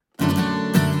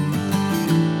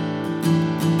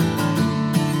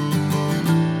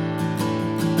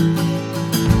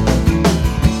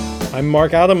I'm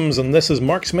Mark Adams and this is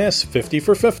Marksmess 50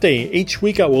 for 50. Each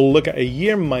week I will look at a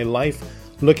year in my life,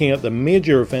 looking at the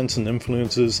major events and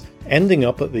influences, ending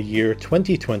up at the year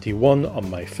 2021 on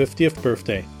my 50th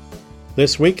birthday.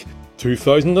 This week,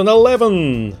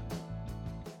 2011!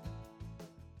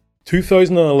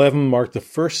 2011 marked the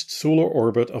first solar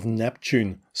orbit of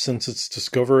Neptune since its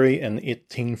discovery in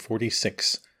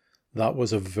 1846. That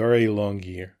was a very long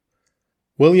year.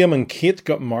 William and Kate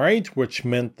got married, which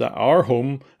meant that our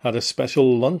home had a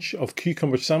special lunch of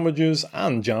cucumber sandwiches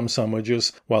and jam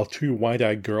sandwiches while two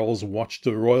wide-eyed girls watched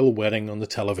the royal wedding on the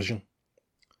television.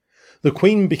 The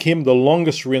Queen became the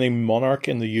longest reigning monarch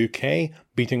in the UK,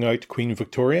 beating out Queen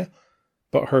Victoria,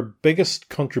 but her biggest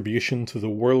contribution to the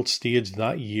world stage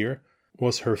that year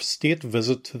was her state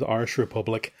visit to the Irish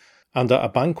Republic, and at a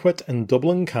banquet in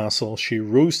Dublin Castle she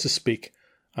rose to speak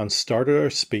and started her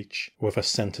speech with a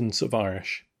sentence of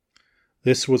Irish.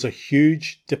 This was a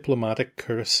huge diplomatic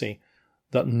courtesy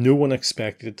that no one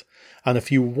expected, and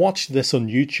if you watch this on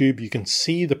YouTube you can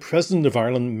see the President of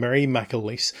Ireland, Mary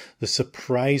McAleese, the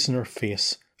surprise in her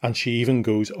face, and she even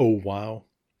goes, "Oh wow."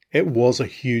 It was a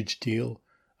huge deal,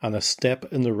 and a step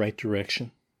in the right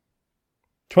direction.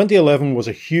 2011 was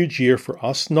a huge year for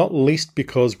us, not least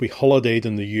because we holidayed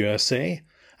in the USA.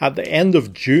 At the end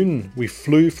of June, we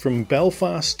flew from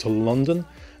Belfast to London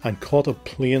and caught a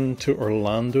plane to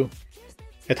Orlando.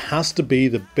 It has to be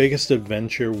the biggest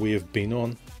adventure we have been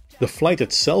on. The flight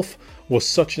itself was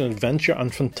such an adventure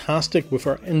and fantastic with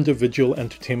our individual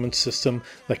entertainment system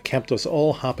that kept us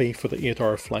all happy for the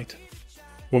 8-hour flight.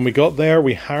 When we got there,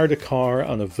 we hired a car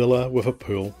and a villa with a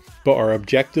pool, but our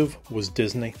objective was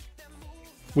Disney.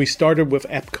 We started with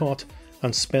Epcot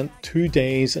and spent 2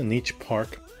 days in each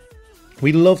park.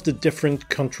 We loved the different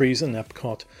countries in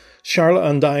Epcot. Charlotte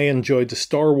and I enjoyed the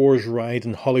Star Wars ride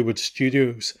in Hollywood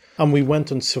Studios, and we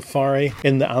went on safari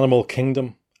in the Animal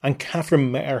Kingdom, and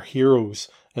Catherine met our heroes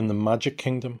in the Magic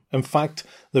Kingdom. In fact,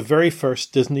 the very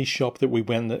first Disney shop that we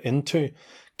went into,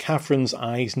 Catherine's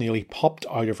eyes nearly popped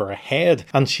out of her head,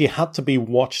 and she had to be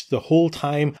watched the whole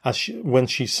time as when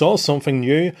she saw something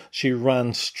new, she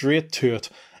ran straight to it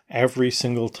every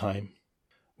single time.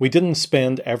 We didn't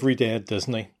spend every day at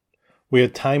Disney. We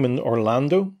had time in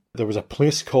Orlando. There was a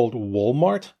place called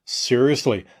Walmart.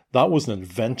 Seriously, that was an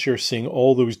adventure seeing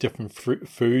all those different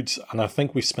foods, and I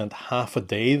think we spent half a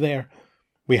day there.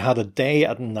 We had a day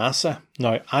at NASA.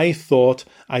 Now, I thought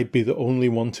I'd be the only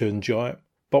one to enjoy it,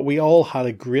 but we all had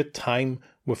a great time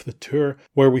with the tour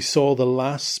where we saw the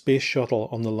last space shuttle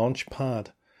on the launch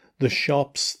pad, the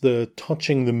shops, the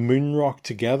touching the moon rock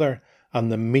together,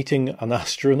 and the meeting an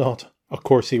astronaut. Of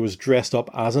course, he was dressed up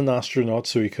as an astronaut,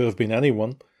 so he could have been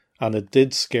anyone, and it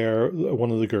did scare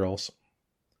one of the girls.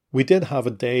 We did have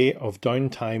a day of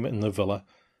downtime in the villa,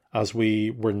 as we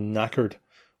were knackered.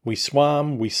 We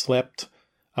swam, we slept,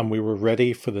 and we were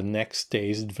ready for the next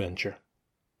day's adventure.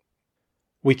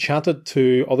 We chatted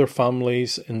to other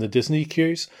families in the Disney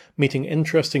queues, meeting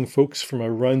interesting folks from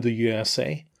around the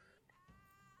USA.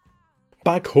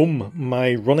 Back home,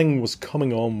 my running was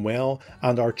coming on well,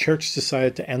 and our church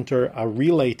decided to enter a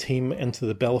relay team into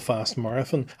the Belfast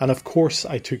Marathon, and of course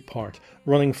I took part,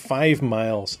 running 5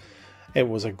 miles. It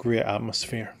was a great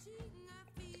atmosphere.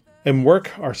 In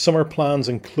work, our summer plans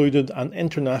included an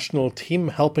international team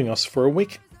helping us for a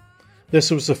week.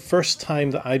 This was the first time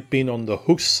that I'd been on the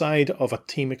host side of a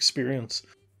team experience.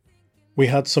 We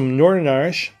had some Northern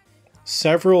Irish,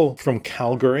 several from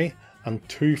Calgary, and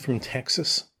 2 from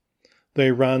Texas. They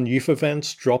ran youth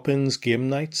events, drop-ins, game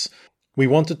nights. We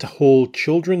wanted to hold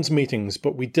children's meetings,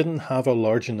 but we didn't have a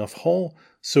large enough hall,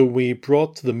 so we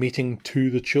brought the meeting to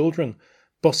the children,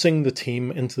 busing the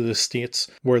team into the States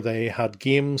where they had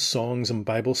games, songs and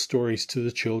Bible stories to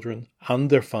the children and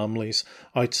their families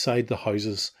outside the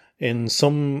houses. In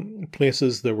some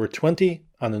places there were 20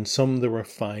 and in some there were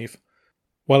 5.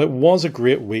 While it was a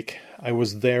great week, I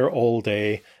was there all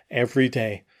day, every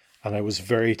day, and I was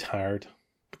very tired.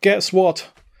 Guess what?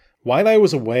 While I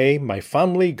was away, my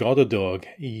family got a dog.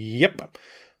 Yep,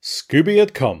 Scooby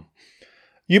had come.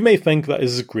 You may think that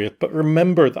is great, but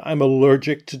remember that I'm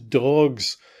allergic to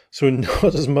dogs, so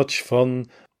not as much fun.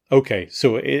 Okay,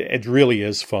 so it really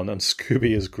is fun, and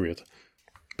Scooby is great.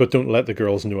 But don't let the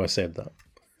girls know I said that.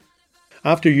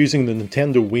 After using the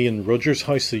Nintendo Wii in Roger's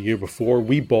house the year before,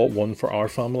 we bought one for our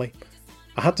family.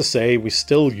 I had to say, we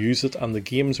still use it, and the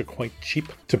games are quite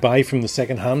cheap to buy from the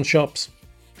second-hand shops.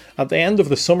 At the end of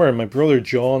the summer, my brother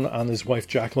John and his wife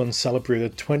Jacqueline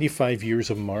celebrated 25 years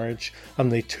of marriage,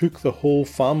 and they took the whole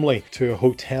family to a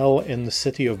hotel in the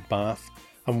city of Bath,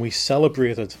 and we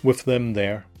celebrated with them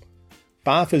there.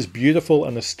 Bath is beautiful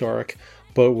and historic,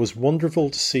 but it was wonderful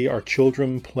to see our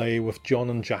children play with John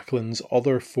and Jacqueline's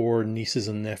other 4 nieces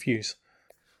and nephews.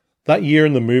 That year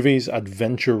in the movies,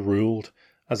 adventure ruled.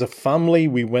 As a family,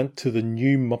 we went to the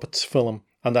new Muppets film,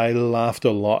 and I laughed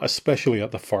a lot, especially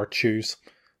at the fart shoes.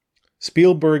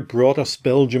 Spielberg brought us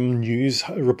Belgium news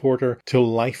reporter to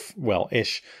life,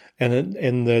 well-ish,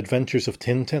 in the adventures of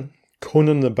Tintin.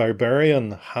 Conan the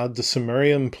Barbarian had the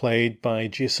Sumerian played by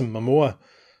Jason Momoa,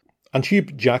 and Hugh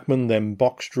Jackman then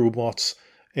boxed robots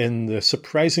in the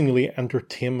surprisingly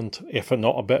entertainment, if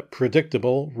not a bit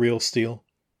predictable, Real Steel.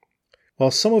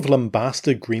 While some have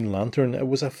lambasted Green Lantern, it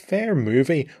was a fair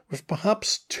movie with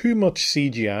perhaps too much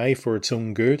CGI for its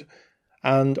own good,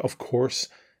 and of course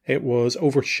it was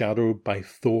overshadowed by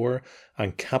Thor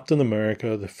and Captain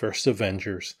America the First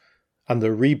Avengers, and the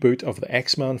reboot of the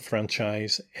X-Men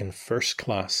franchise in First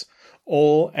Class.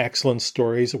 All excellent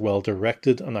stories, well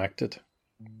directed and acted.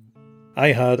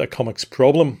 I had a comics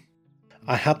problem.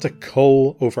 I had to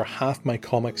cull over half my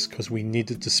comics because we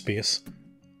needed the space.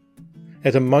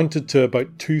 It amounted to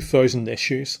about 2,000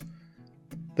 issues.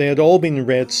 They had all been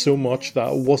read so much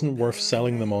that it wasn't worth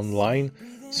selling them online,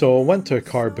 so I went to a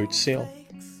car boot sale.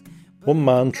 One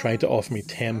man tried to offer me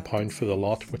 £10 for the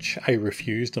lot, which I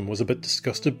refused and was a bit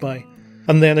disgusted by.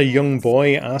 And then a young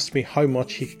boy asked me how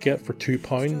much he could get for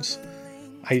 £2.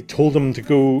 I told him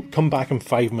to come back in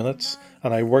 5 minutes,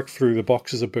 and I worked through the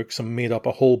boxes of books and made up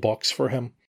a whole box for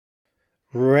him.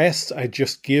 Rest I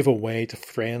just gave away to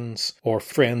friends or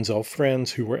friends of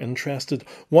friends who were interested,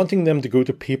 wanting them to go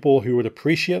to people who would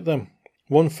appreciate them.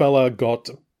 One fella got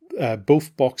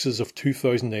both boxes of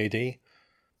 2000 AD.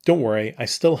 Don't worry, I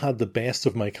still had the best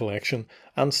of my collection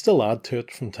and still add to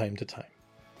it from time to time.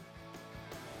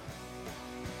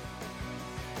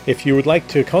 If you would like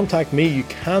to contact me, you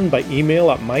can by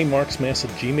email at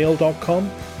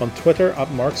mymarksmess@gmail.com, on Twitter at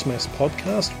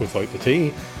marksmesspodcast without the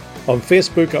T, on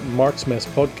Facebook at Marksmess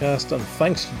Podcast, and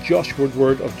thanks to Josh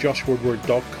Woodward of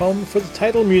joshwoodward.com for the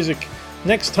title music.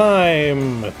 Next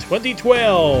time,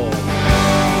 2012!